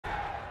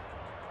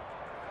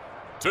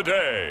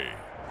today.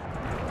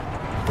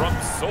 From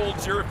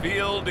Soldier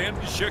Field in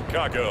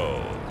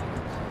Chicago,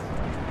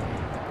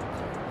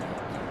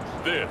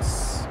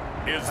 this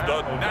is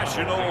the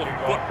National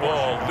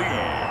Football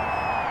League.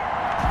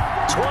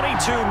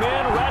 22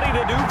 men ready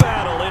to do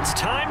battle. It's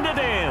time to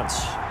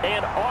dance.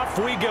 And off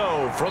we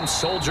go from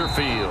Soldier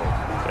Field.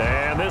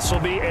 And this will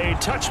be a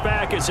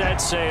touchback as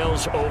that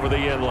sails over the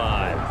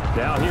inline.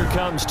 Now here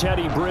comes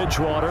Teddy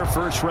Bridgewater,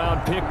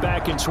 first-round pick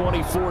back in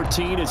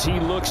 2014 as he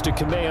looks to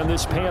command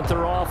this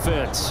Panther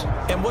offense.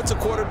 And what's a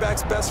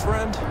quarterback's best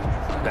friend?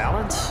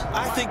 Balance?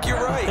 I think you're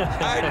right.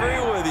 I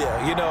agree with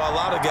you. You know, a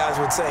lot of guys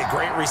would say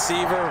great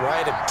receiver,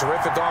 right? A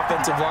terrific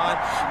offensive line.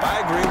 But I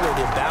agree with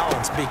you,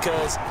 balance,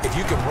 because if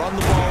you can run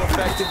the ball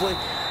effectively,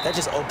 that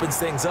just opens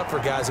things up for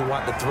guys who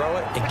want to throw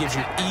it and gives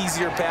you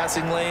easier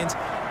passing lanes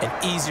and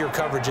easier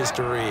coverages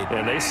to read.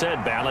 And they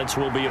said balance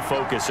will be a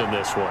focus in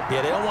this one.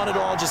 Yeah, they don't want it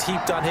all just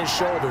heaped on his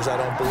shoulders, I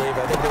don't believe.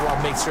 I think they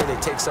want to make sure they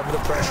take some of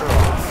the pressure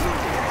off.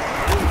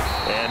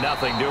 And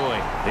nothing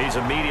doing. He's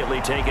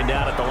immediately taken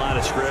down at the line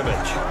of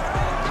scrimmage.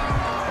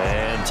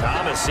 And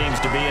Thomas seems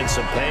to be in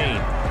some pain.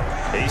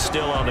 He's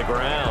still on the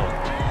ground.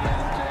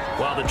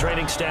 While the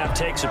training staff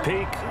takes a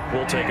peek,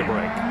 we'll take a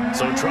break.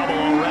 So trouble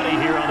already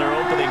here on their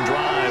opening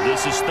drive.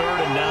 This is 3rd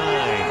and 9.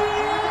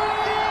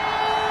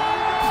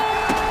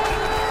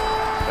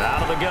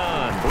 Out of the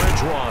gun,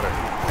 Bridgewater.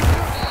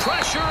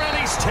 Pressure, and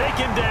he's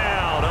taken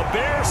down. A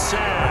Bear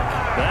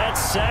sack. That's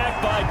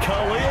sacked by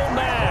Khalil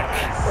Mack.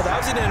 Well, that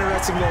was an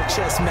interesting little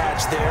chess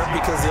match there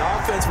because the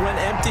offense went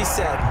empty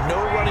set.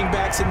 No running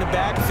backs in the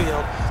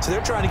backfield, so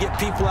they're trying to get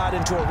people out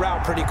into a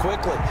route pretty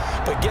quickly.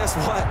 But guess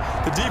what?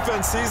 The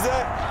defense sees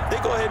that. They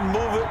go ahead and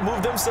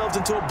move themselves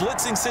into a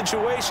blitzing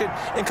situation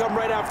and come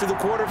right after the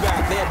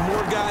quarterback. They had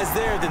more guys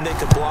there than they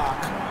could block.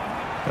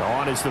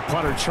 On is the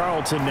punter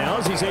Charlton now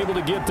as he's able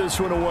to get this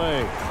one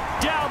away.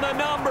 Down the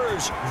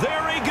numbers.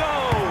 There he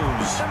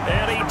goes.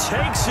 And he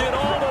takes it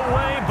all the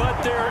way,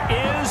 but there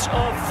is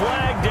a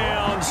flag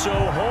down, so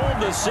hold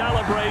the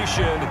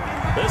celebration.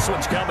 This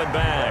one's coming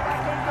back.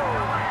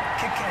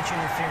 Kick catch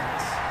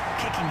interference.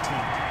 Kicking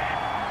team.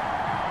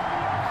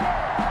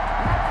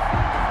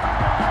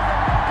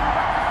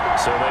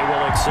 So they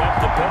will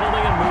accept the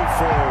penalty and move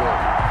forward.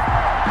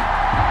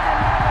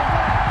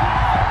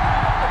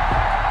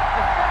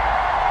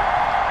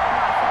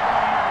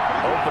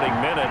 Opening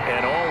minute,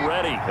 and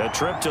already a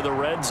trip to the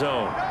red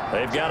zone.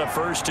 They've got a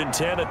 1st and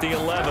 10 at the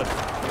 11th.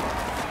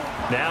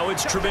 Now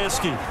it's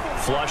Trubisky,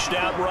 flushed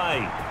out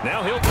right.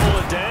 Now he'll pull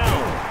it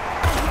down.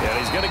 And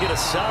he's going to get a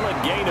solid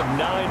gain of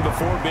 9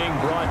 before being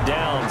brought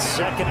down.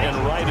 2nd and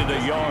right at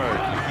a yard.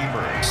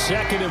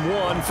 2nd and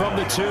 1 from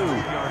the 2.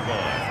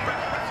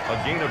 A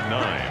gain of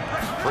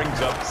 9 brings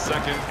up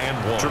 2nd and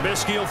 1.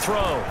 Trubisky will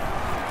throw.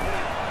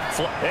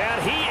 And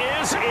he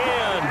is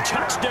in.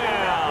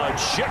 Touchdown,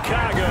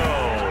 Chicago.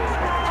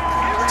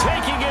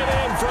 Taking it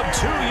in from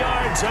 2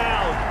 yards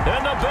out.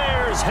 And the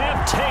Bears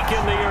have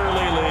taken the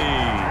early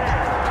lead.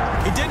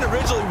 He didn't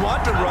originally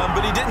want to run,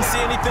 but he didn't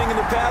see anything in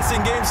the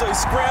passing game, so he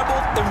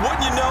scrambled. And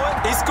wouldn't you know it,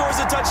 he scores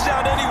a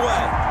touchdown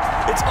anyway.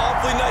 It's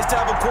awfully nice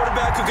to have a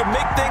quarterback who can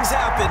make things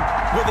happen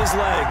with his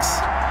legs.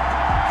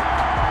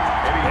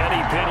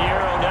 Eddie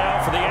Pinheiro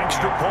now for the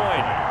extra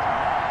point.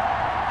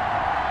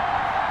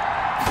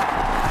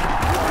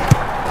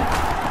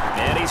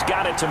 And he's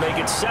got it to make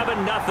it 7-0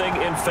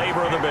 in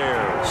favor of the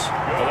Bears.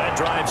 Well, that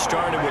drive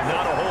started with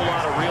not a whole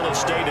lot of real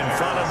estate in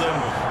front of them.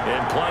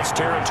 In plus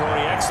territory,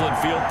 excellent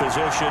field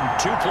position.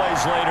 2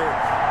 plays later,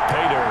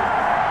 pay dirt.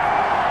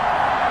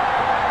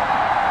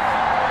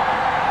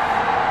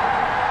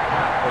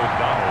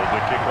 O'Donnell,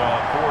 the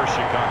kickoff for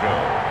Chicago.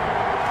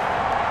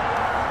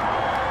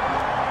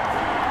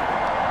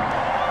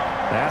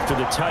 After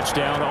the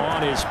touchdown,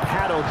 on is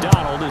Pat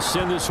O'Donnell to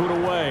send this one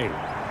away.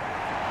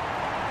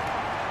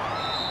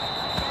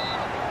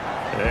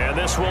 And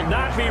this will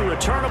not be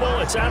returnable.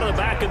 It's out of the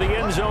back of the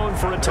end zone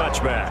for a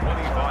touchback.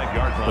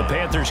 25-yard line. The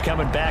Panthers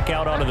coming back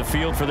out onto the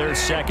field for their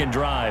 2nd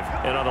drive.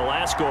 And on the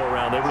last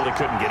go-around, they really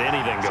couldn't get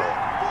anything going.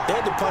 They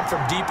had to punt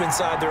from deep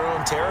inside their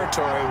own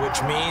territory,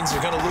 which means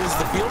you're going to lose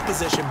the field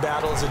position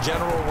battle as a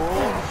general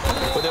rule.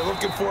 What they're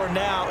looking for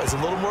now is a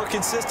little more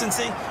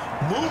consistency,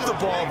 move the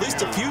ball at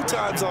least a few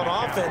times on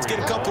offense, get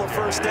a couple of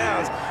first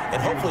downs,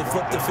 and hopefully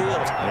flip the field.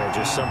 Yeah,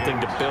 just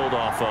something to build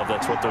off of.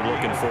 That's what they're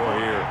looking for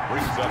here.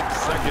 Brings up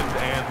 2nd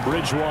and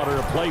Bridgewater,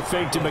 a play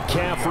fake to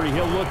McCaffrey.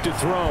 He'll look to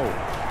throw.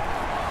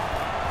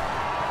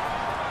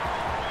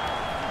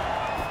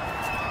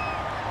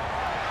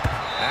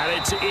 And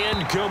it's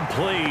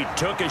incomplete.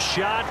 Took a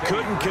shot,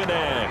 couldn't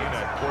connect.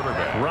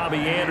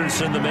 Robbie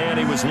Anderson, the man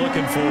he was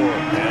looking for.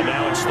 And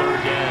now it's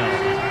 3rd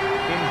down.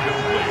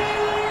 incomplete.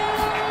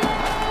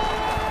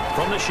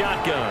 From the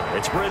shotgun,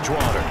 it's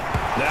Bridgewater.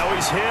 Now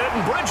he's hit,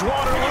 and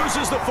Bridgewater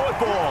loses the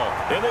football.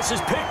 And this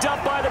is picked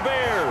up by the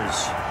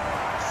Bears.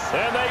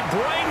 And they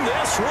bring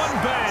this one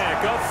back.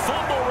 A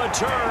fumble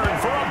return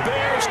for a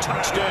Bears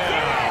touchdown.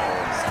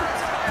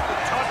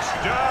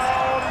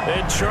 Touchdown,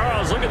 And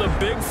Charles, look at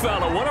the big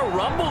fella. What a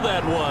rumble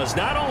that was.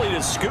 Not only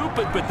to scoop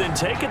it, but then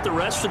take it the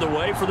rest of the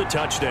way for the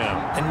touchdown.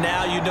 And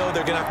now you know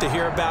they're going to have to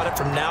hear about it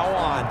from now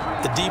on.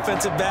 The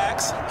defensive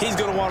backs, he's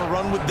going to want to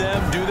run with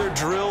them, do their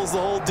drills, the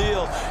whole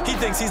deal. He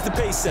thinks he's the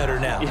pace setter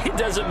now. It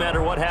doesn't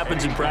matter what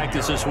happens in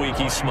practice this week,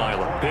 he's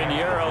smiling.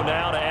 Pinheiro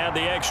now to add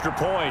the extra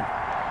point.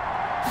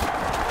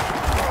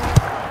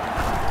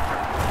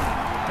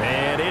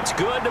 And it's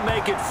good to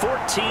make it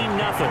 14-0.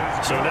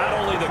 So not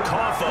only the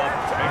cough up,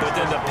 but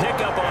then the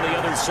pickup on the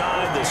other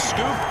side, the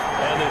scoop,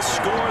 and the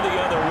score the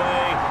other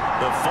way,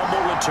 the fumble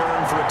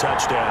return for a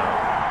touchdown.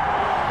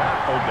 Matt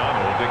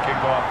O'Donnell to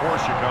kick off for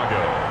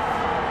Chicago.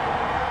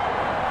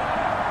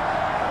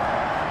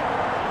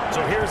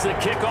 So here's the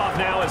kickoff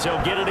now as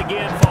he'll get it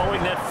again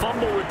following that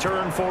fumble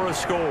return for a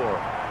score.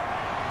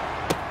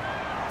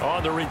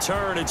 On the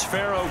return, it's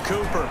Pharaoh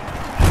Cooper.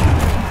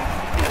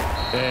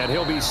 And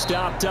he'll be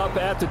stopped up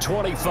at the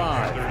 25.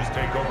 Panthers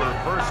take over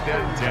 1st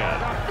and 10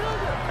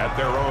 at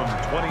their own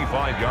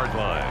 25-yard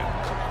line.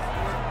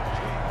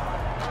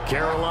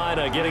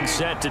 Carolina getting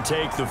set to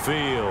take the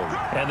field.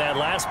 And that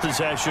last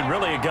possession,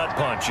 really a gut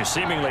punch. You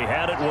seemingly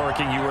had it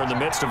working. You were in the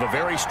midst of a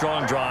very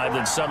strong drive,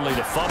 then suddenly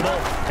the fumble,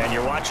 and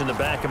you're watching the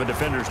back of a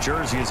defender's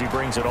jersey as he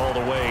brings it all the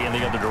way in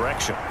the other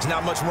direction. There's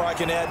not much more I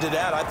can add to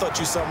that. I thought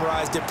you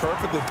summarized it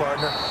perfectly,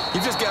 partner.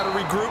 You just got to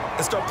regroup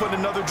and start putting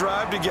another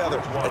drive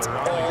together. That's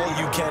all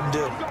you can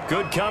do.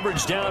 Good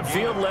coverage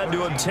downfield led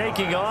to him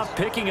taking off,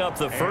 picking up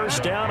the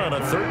first down on a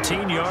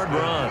 13-yard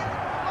run.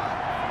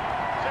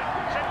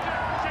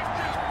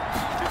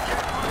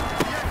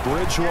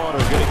 Bridgewater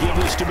going to give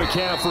this to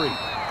McCaffrey.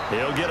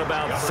 He'll get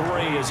about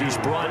 3 as he's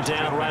brought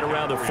down right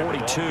around the 42.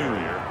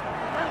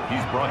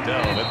 He's brought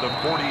down at the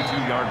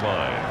 42-yard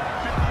line.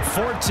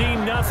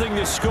 14-0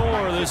 the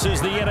score. This is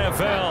the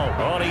NFL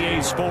on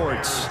EA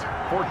Sports.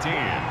 14.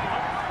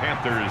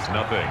 Panthers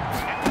nothing.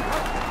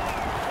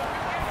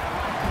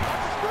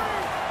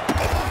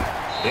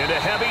 Into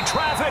heavy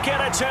traffic,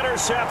 and it's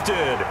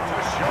intercepted.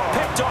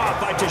 Picked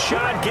off by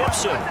Tashawn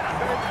Gibson.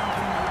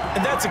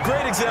 And that's a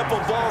great example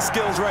of ball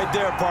skills right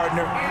there,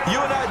 partner.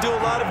 You and I do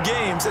a lot of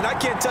games, and I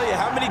can't tell you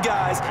how many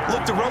guys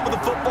look to run with the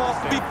football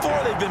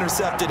before they've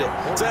intercepted it.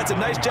 So that's a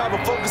nice job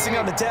of focusing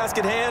on the task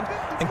at hand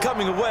and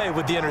coming away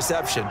with the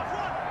interception.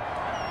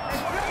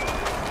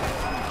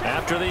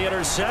 After the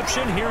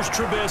interception, here's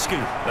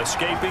Trubisky,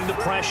 escaping the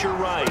pressure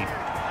right.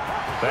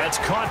 That's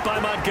caught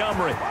by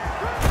Montgomery.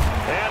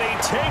 And he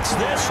takes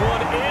this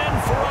one in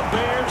for a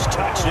Bears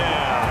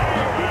touchdown.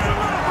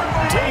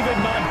 David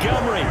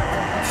Montgomery,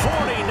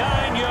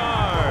 49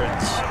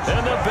 yards.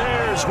 And the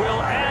Bears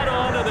will add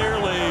on to their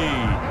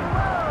lead.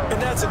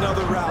 And that's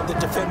another route that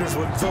defenders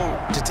would vote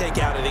to take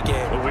out of the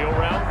game. The wheel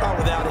route? Oh,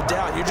 without a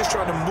doubt. You're just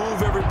trying to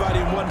move everybody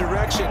in one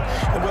direction.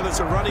 And whether it's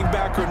a running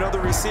back or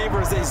another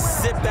receiver, as they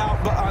zip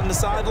out on the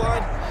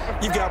sideline,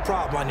 you've got a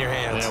problem on your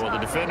hands. Yeah, well, the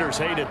defenders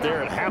hate it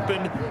there. It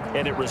happened,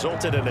 and it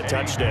resulted in a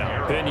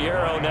touchdown.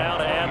 Pinheiro now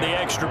to add the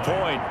extra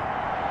point.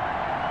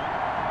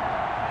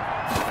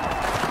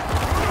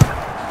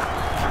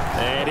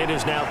 And it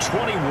is now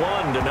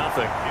 21-0.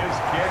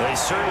 They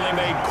certainly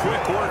made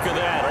quick work of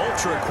that,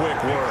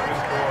 ultra-quick work.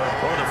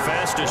 One of the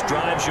fastest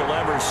drives you'll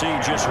ever see,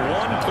 just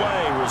one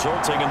play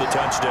resulting in the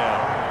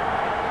touchdown.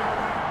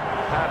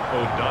 Pat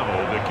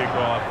O'Donnell to kick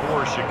off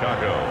for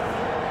Chicago.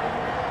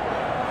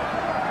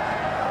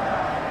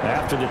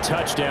 After the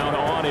touchdown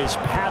on is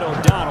Pat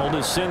O'Donnell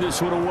to send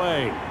this one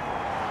away.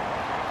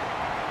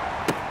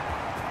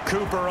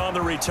 Cooper on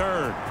the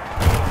return.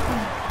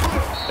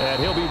 And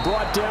he'll be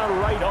brought down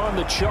right on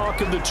the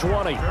chalk of the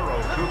 20.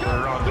 Pharaoh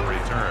Cooper on the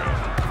return.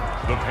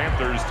 The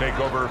Panthers take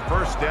over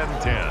 1st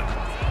and 10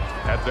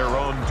 at their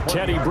own 20.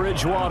 Teddy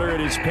Bridgewater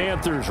and his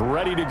Panthers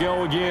ready to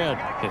go again.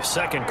 In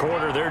second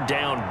quarter, they're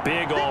down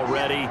big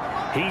already.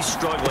 He's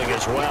struggling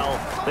as well.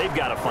 They've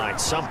got to find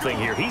something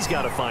here. He's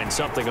got to find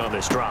something on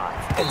this drive.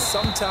 And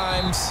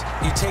sometimes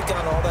you take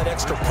on all that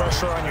extra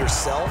pressure on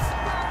yourself,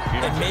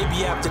 and maybe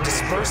you have to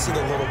disperse it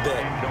a little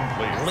bit.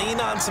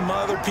 Lean on some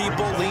other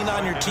people, lean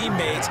on your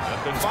teammates,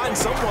 find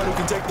someone who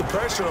can take the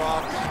pressure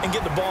off and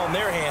get the ball in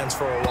their hands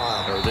for a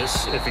while. Or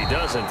this, if he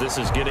doesn't, this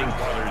is getting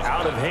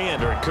out of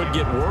hand, or it could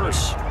get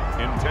worse.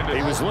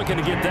 He was looking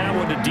to get that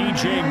one to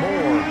DJ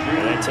Moore,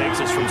 and that takes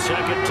us from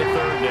second to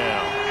third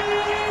down.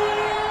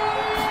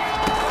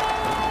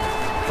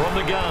 From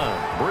the gun,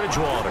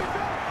 Bridgewater.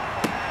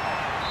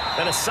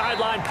 And a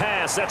sideline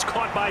pass, that's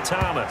caught by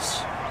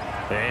Thomas.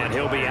 And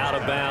he'll be out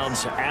of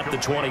bounds at the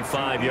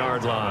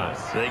 25-yard line.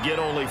 They get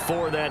only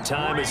 4 that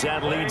time as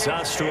that leads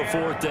us to a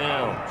 4th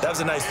down. That was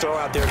a nice throw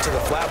out there to the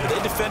flat, but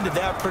they defended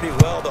that pretty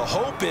well. The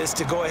hope is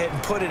to go ahead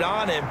and put it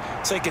on him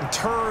so he can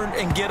turn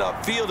and get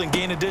upfield and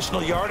gain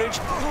additional yardage.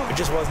 There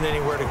just wasn't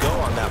anywhere to go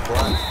on that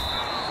play.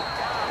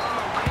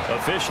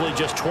 Officially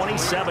just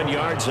 27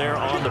 yards there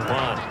on the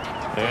punt.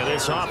 And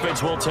this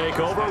offense will take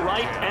over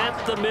right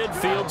at the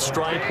midfield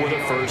stripe with a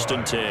 1st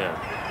and 10.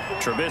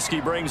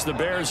 Trubisky brings the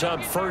Bears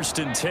up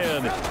 1st and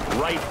 10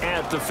 right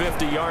at the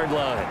 50-yard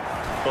line.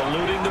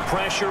 Eluding the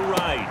pressure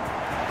right.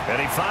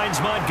 And he finds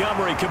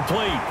Montgomery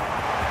complete.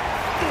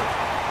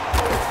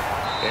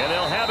 And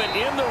they'll have it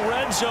in the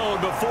red zone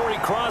before he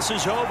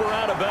crosses over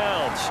out of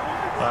bounds.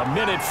 A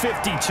minute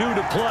 52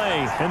 to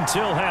play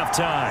until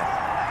halftime.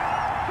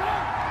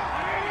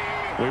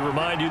 We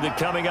remind you that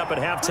coming up at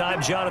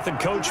halftime, Jonathan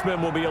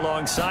Coachman will be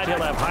alongside.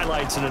 He'll have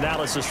highlights and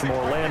analysis from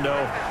Orlando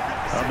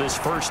of this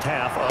first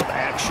half of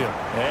action.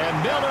 And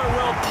Miller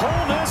will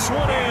pull this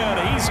one in.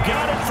 He's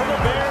got it for the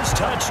Bears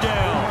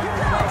touchdown.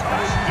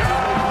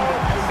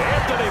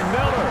 Anthony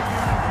Miller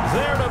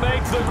there to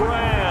make the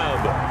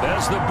grab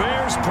as the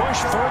Bears push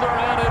further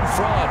out in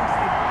front.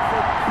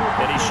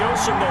 And he shows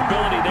some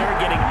mobility there,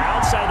 getting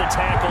outside the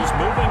tackles,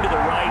 moving to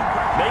the right,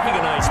 making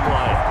a nice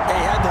play.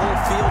 He had the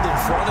whole field in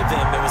front of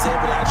him and was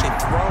able to actually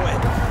throw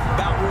it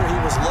about where he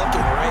was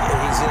looking, right? And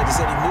he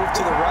said he moved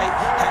to the right,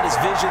 had his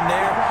vision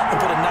there, and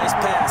put a nice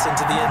pass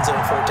into the end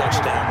zone for a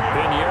touchdown.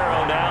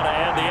 Pinheiro now to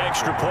add the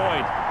extra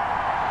point.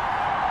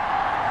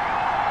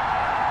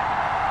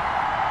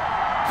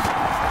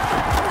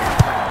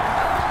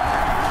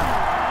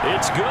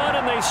 It's good,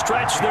 and they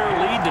stretch their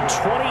lead to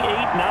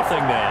 28-0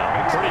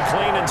 now. Pretty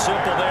clean and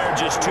simple there.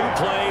 Just 2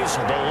 plays.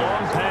 The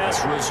long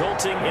pass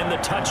resulting in the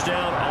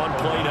touchdown on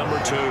play number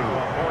 2.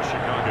 For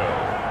Chicago.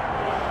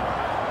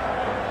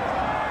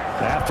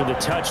 After the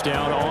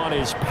touchdown on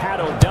is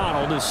Pat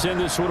O'Donnell to send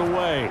this one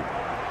away.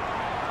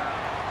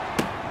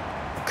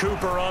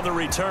 Cooper on the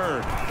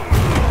return.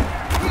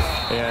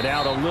 And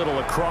out a little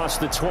across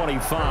the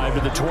 25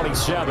 to the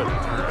 27.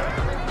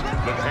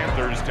 The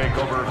Panthers take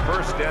over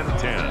 1st and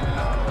 10.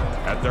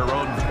 At their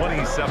own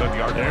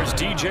 27-yard line. There's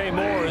DJ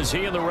Moore as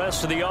he and the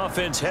rest of the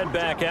offense head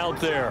back out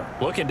there.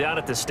 Looking down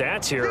at the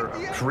stats here,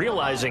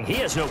 realizing he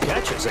has no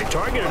catches. They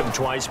targeted him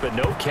twice, but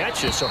no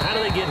catches. So how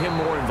do they get him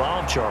more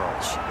involved,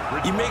 Charles?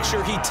 You make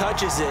sure he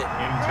touches it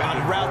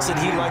on routes that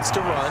he likes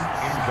to run.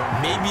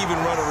 Maybe even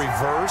run a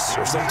reverse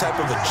or some type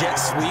of a jet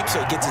sweep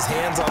so he gets his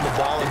hands on the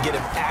ball and get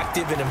him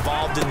active and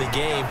involved in the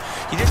game.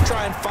 You just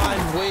try and find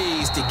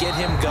ways to get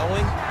him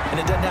going, and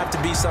it doesn't have to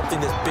be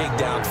something that's big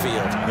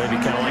downfield. Maybe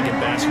kind of like in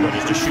basketball,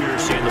 just a shooter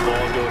seeing the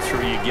ball go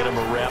through, you get him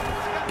a rep,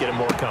 get him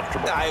more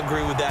comfortable. I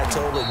agree with that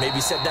totally. Maybe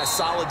set that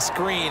solid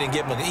screen and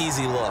give him an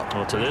easy look.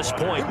 Well, to this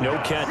point,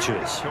 no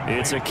catches.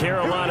 It's a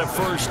Carolina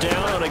first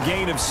down on a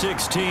gain of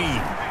 16.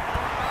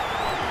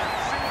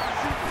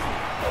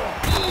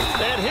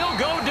 And he'll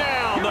go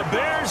down. The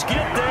Bears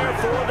get there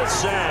for the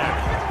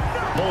sack.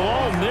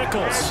 Bilal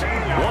Nichols.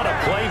 What a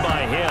play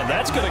by him.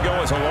 That's going to go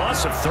as a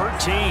loss of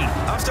 13.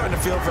 I'm starting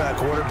to feel for that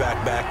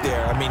quarterback back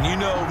there. I mean, you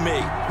know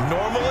me.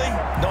 Normally,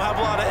 don't have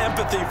a lot of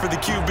empathy for the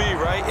QB,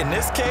 right? In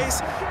this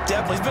case,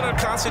 definitely he's been on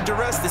constant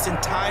duress this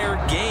entire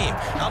game.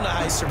 I don't know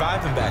how he's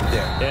surviving back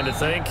there. And to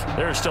think,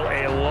 there's still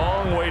a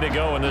long way to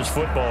go in this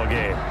football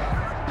game.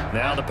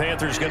 Now the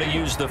Panthers going to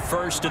use the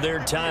first of their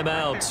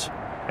timeouts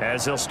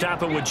as they'll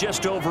stop it with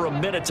just over a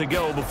minute to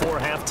go before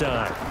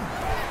halftime.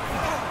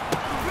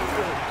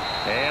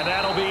 And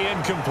that'll be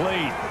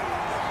incomplete.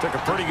 Took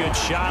a pretty good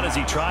shot as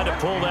he tried to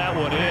pull that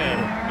one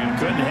in.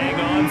 Couldn't hang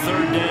on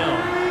 3rd down.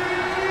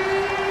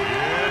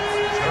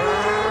 It's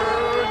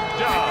 3rd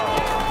down.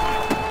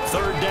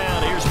 3rd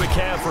down. Here's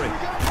McCaffrey.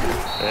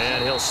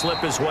 And he'll slip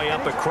his way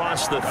up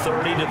across the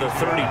 30 to the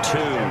 32.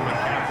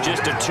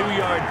 Just a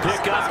 2-yard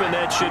pickup, and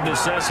that should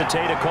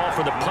necessitate a call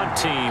for the punt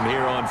team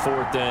here on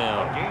 4th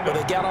down. But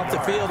they got off the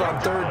field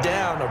on 3rd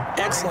down. An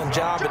excellent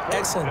job, an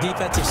excellent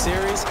defensive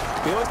series.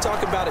 We always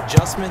talk about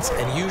adjustments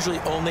and usually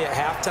only at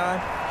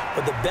halftime.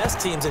 But the best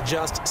teams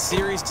adjust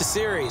series to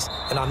series.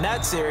 And on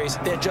that series,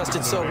 they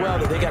adjusted so well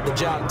that they got the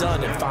job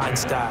done in fine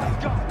style.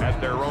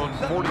 At their own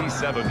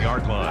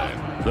 47-yard line.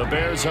 The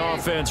Bears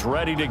offense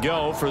ready to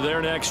go for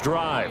their next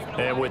drive.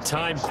 And with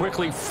time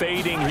quickly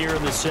fading here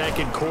in the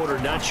 2nd quarter,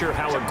 not sure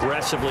how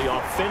aggressively,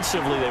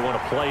 offensively they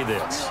want to play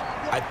this.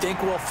 I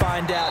think we'll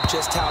find out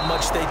just how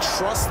much they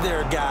trust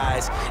their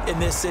guys in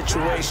this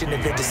situation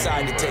if they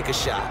decide to take a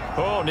shot.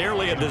 Oh,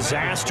 nearly a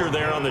disaster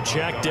there on the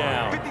check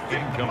down.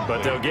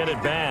 But they'll get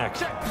it back.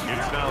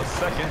 It's now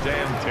 2nd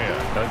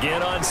and 10.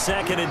 Again on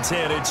 2nd and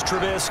 10, it's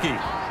Trubisky.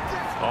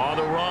 On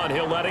the run,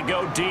 he'll let it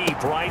go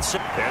deep. Right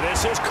side. And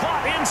this is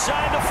caught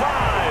inside the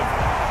 5.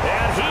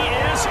 And he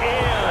is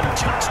in.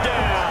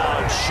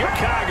 Touchdown,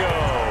 Chicago.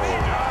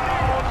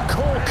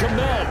 Cole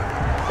Kmet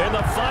in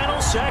the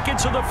final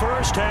seconds of the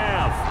first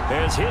half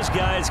as his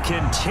guys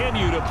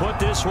continue to put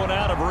this one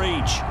out of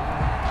reach.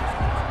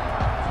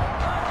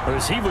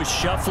 As he was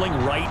shuffling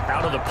right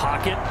out of the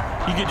pocket,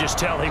 you could just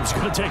tell he was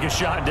going to take a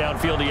shot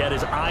downfield. He had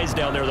his eyes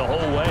down there the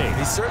whole way.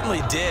 He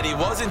certainly did. He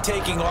wasn't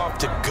taking off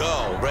to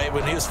go, right?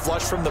 When he was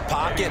flush from the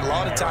pocket, a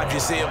lot of times you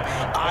see him,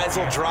 eyes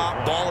will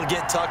drop, ball will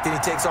get tucked, and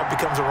he takes off,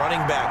 becomes a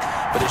running back.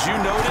 But as you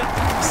noted,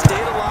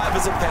 stayed alive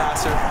as a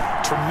passer,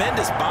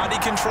 tremendous body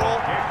control,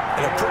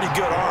 and a pretty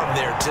good arm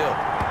there, too.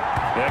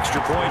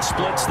 Extra point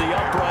splits the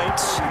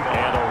uprights,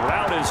 and a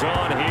rout is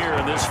on here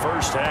in this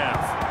first half.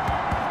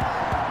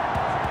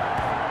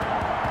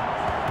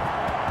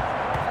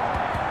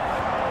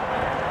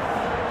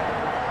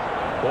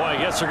 Boy, I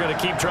guess they're going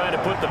to keep trying to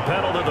put the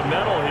pedal to the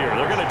metal here.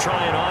 They're going to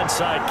try an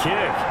onside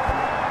kick.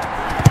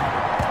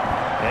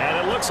 And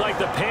it looks like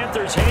the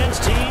Panthers' hands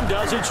team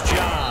does its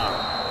job.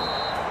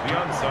 The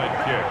onside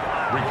kick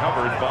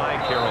recovered by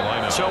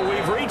Carolina. So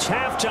we've reached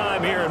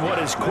halftime here in what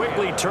is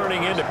quickly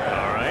turning into...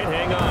 All right,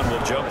 hang on.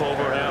 We'll jump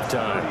over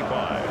halftime.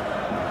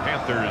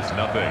 Panthers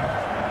nothing.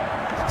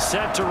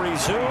 Set to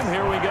resume.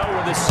 Here we go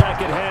with the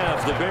second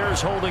half. The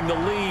Bears holding the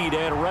lead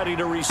and ready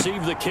to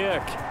receive the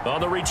kick. On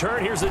the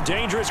return, here's the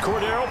dangerous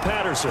Cordero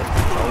Patterson.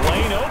 The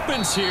lane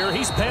opens here.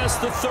 He's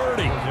past the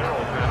 30.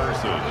 Cordero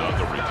Patterson on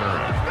the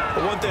return.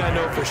 But one thing I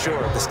know for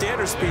sure, the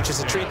standard speech is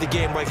to treat the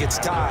game like it's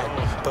tied.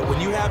 But when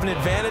you have an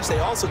advantage, they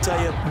also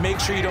tell you, make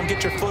sure you don't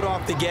get your foot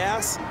off the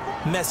gas.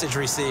 Message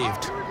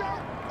received.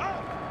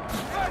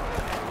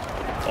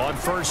 On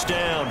first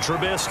down,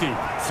 Trubisky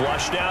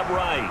flushed out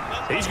right.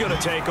 He's going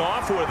to take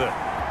off with it.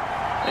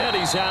 And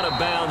he's out of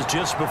bounds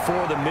just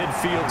before the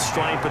midfield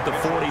stripe at the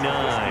 49.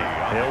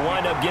 He'll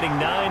wind up getting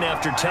 9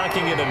 after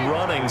tucking it and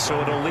running,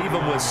 so it'll leave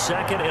him with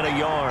 2nd and a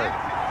yard.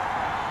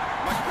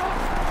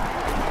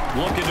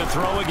 Looking to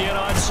throw again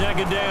on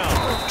second down.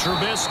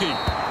 Trubisky.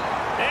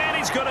 And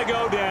he's going to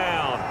go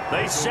down.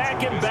 They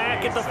sack him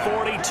back at the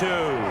 42.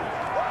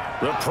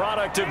 The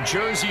product of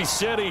Jersey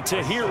City,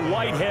 Tahir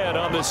Whitehead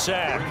on the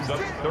sack.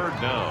 Third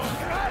down.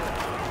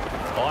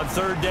 On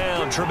third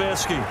down,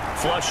 Trubisky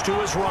flush to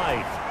his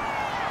right.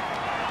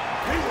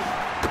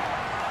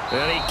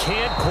 And he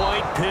can't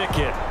quite pick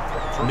it.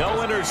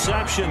 No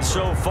interception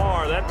so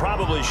far. That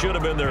probably should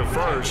have been their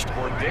first,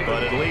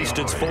 but at least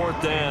it's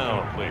 4th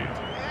down.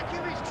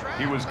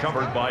 He was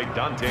covered by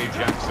Dante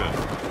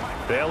Jackson.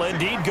 They'll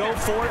indeed go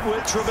for it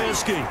with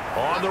Trubisky.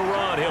 On the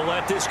run, he'll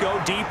let this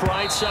go deep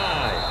right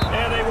side.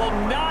 And they will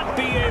not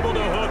be able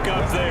to hook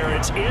up there.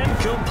 It's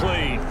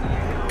incomplete.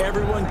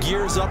 Everyone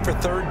gears up for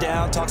third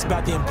down, talks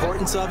about the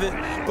importance of it.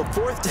 But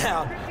 4th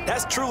down,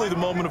 that's truly the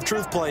moment of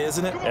truth play,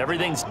 isn't it?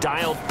 Everything's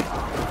dialed.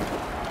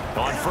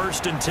 On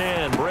 1st and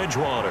 10,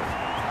 Bridgewater.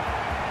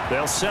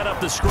 They'll set up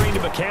the screen to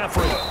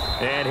McCaffrey.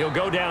 And he'll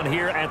go down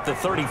here at the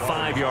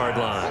 35-yard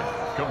line.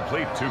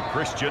 Complete to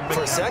Christian McCaffrey.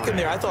 For a second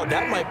there, I thought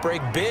that might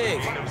break big.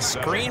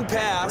 Screen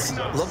pass.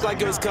 Looked like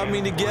it was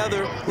coming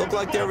together. Looked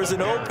like there was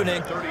an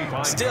opening.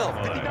 Still,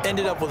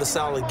 ended up with a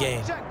solid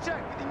gain.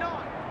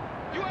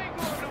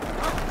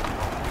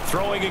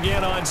 Throwing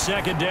again on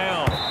second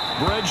down.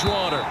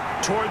 Bridgewater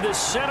toward the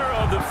center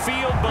of the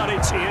field, but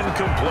it's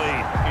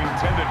incomplete.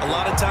 A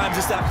lot of times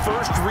it's that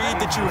first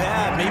read that you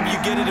have. Maybe you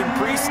get it in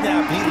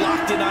pre-snap. He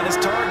locked in on his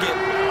target,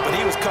 but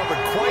he was covered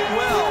quite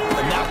well,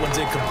 and that one's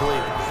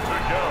incomplete.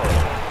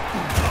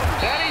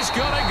 And he's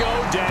going to go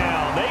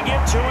down. They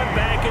get to him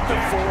back at the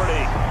 40.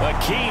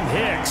 Akeem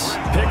Hicks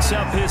picks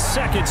up his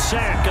 2nd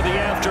sack of the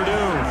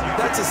afternoon.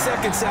 That's his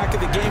 2nd sack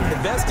of the game. The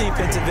best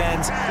defensive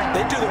ends,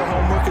 they do their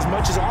homework as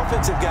much as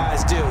offensive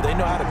guys do. They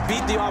know how to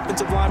beat the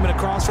offensive lineman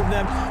across from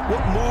them,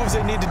 what moves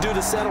they need to do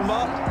to set them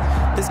up.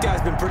 This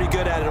guy's been pretty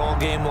good at it all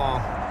game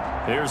long.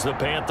 Here's the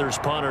Panthers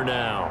punter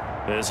now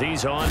as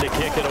he's on to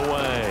kick it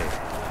away.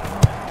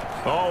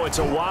 Oh, it's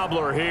a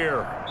wobbler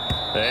here.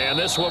 And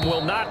this one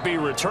will not be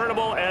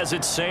returnable as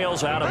it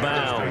sails out of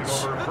bounds.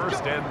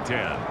 1st and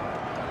 10.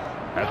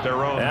 At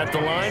their own. At the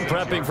line,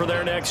 prepping for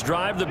their next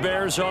drive, the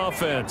Bears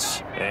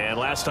offense. And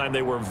last time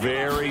they were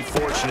very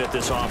fortunate,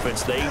 this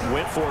offense. They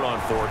went for it on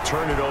 4th,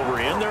 turned it over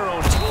in their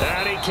own.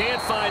 And he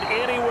can't find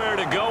anywhere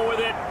to go with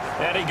it.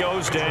 And he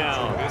goes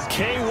down.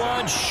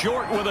 K1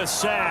 short with a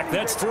sack.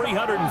 That's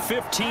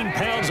 315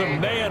 pounds of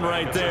man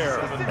right there.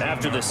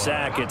 After the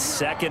sack, it's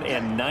 2nd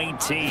and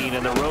 19,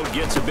 and the road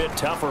gets a bit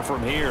tougher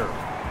from here.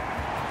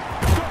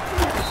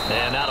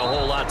 And not a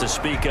whole lot to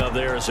speak of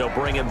there as they'll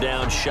bring him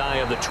down shy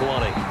of the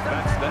 20.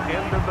 That's the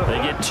end of the They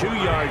get 2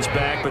 yards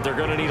back, but they're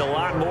going to need a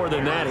lot more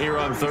than that here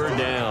on third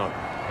down.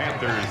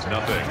 Panthers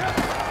nothing.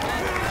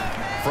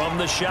 From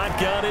the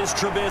shotgun is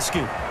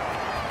Trubisky.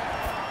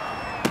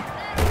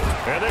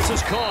 And this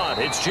is caught.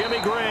 It's Jimmy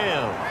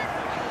Graham.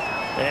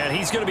 And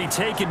he's going to be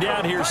taken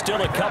down here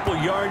still a couple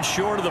yards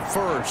short of the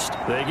first.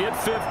 They get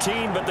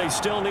 15, but they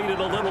still needed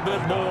a little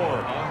bit more.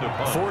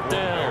 4th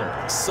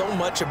down. So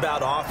much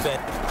about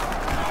offense.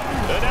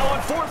 And now on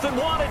 4th and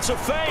 1, it's a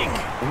fake.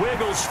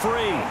 Wiggles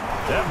free.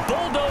 And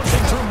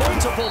bulldozing through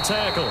multiple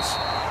tackles.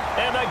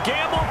 And the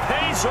gamble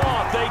pays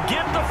off. They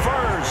get the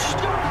first.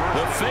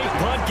 The fake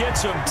punt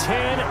gets them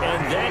 10,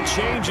 and that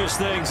changes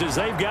things as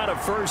they've got a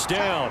 1st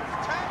down.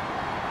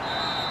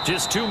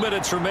 Just 2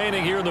 minutes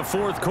remaining here in the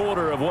 4th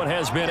quarter of what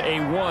has been a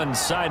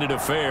one-sided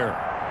affair.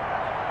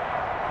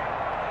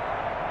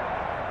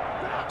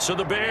 So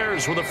the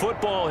Bears with the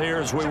football here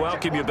as we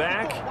welcome you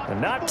back.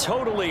 And not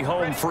totally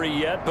home free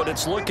yet, but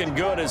it's looking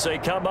good as they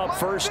come up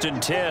 1st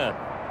and 10.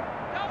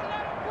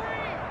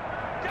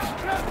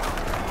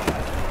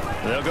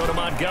 They'll go to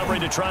Montgomery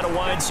to try to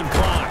wind some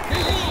clock.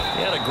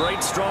 He had a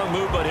great strong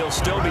move, but he'll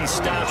still be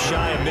stopped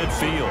shy of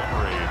midfield.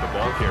 The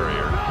ball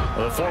carrier.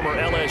 The former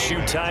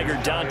LSU Tiger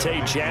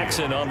Dante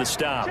Jackson on the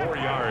stop. 4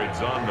 yards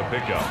on the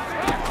pickup.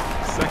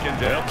 2nd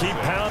down. They'll keep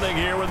pounding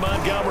here with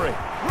Montgomery.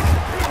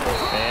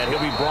 And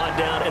he'll be brought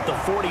down at the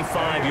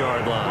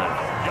 45-yard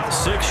line.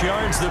 6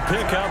 yards the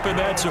pickup, and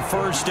that's a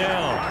 1st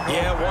down.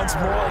 Yeah, once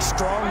more,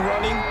 strong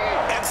running,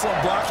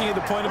 excellent blocking at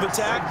the point of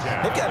attack.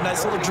 They've got a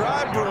nice little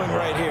drive brewing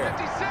right here.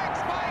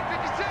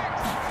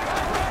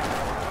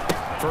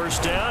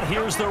 first down.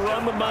 Here's the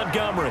run with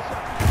Montgomery.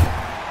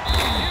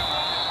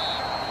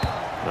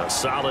 A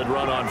solid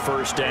run on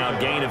first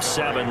down. Gain of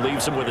 7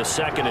 leaves him with a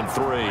 2nd and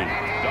 3.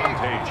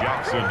 Dante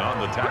Jackson on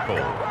the tackle.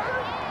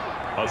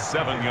 A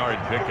 7-yard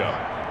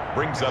pickup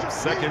brings up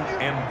 2nd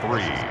and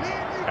 3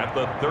 at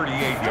the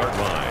 38-yard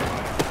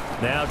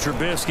line. Now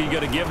Trubisky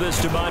going to give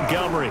this to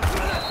Montgomery.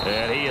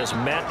 And he is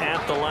met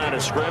at the line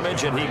of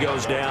scrimmage, and he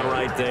goes down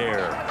right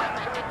there.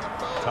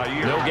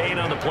 No gain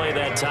on the play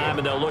that time,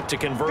 and they'll look to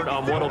convert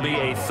on what will be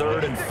a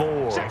 3rd and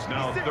 4. It's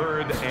now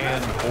 3rd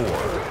and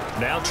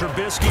 4. Now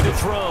Trubisky to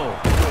throw.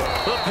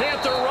 The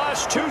Panther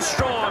rush too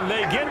strong.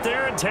 They get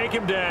there and take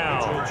him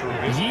down.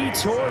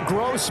 Yetur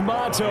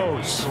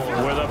Gross-Matos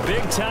with a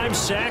big-time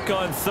sack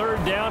on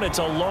 3rd down. It's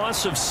a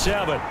loss of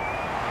 7.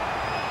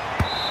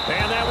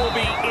 And that will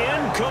be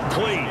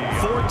incomplete.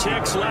 4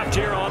 ticks left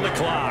here on the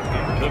clock.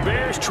 The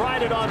Bears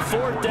tried it on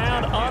 4th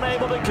down,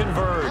 unable to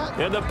convert.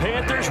 And the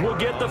Panthers will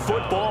get the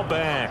football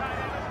back.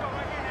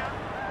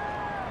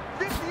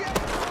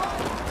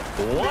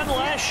 One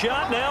last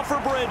shot now for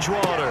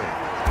Bridgewater.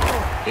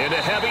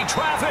 Into heavy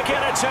traffic,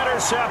 and it's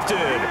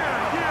intercepted.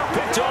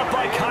 Picked off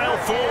by Kyle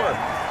Fuller.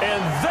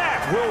 And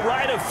that will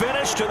write a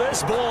finish to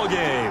this ball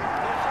game.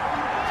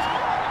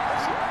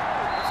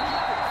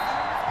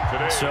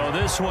 So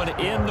this one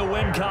in the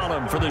win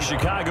column for the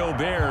Chicago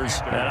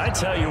Bears. And I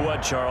tell you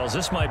what, Charles,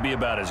 this might be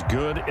about as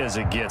good as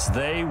it gets.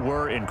 They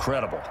were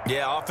incredible.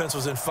 Yeah, offense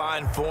was in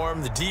fine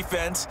form. The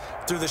defense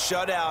threw the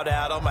shutout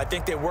at them. I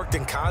think they worked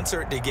in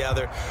concert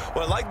together.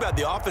 What I like about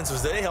the offense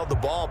was they held the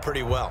ball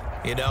pretty well.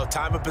 You know,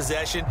 time of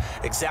possession,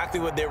 exactly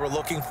what they were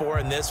looking for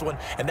in this one.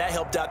 And that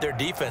helped out their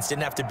defense.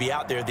 Didn't have to be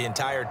out there the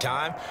entire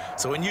time.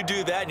 So when you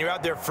do that and you're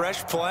out there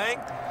fresh playing,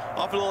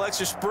 off a little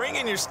extra spring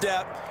in your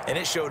step, and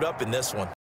it showed up in this one.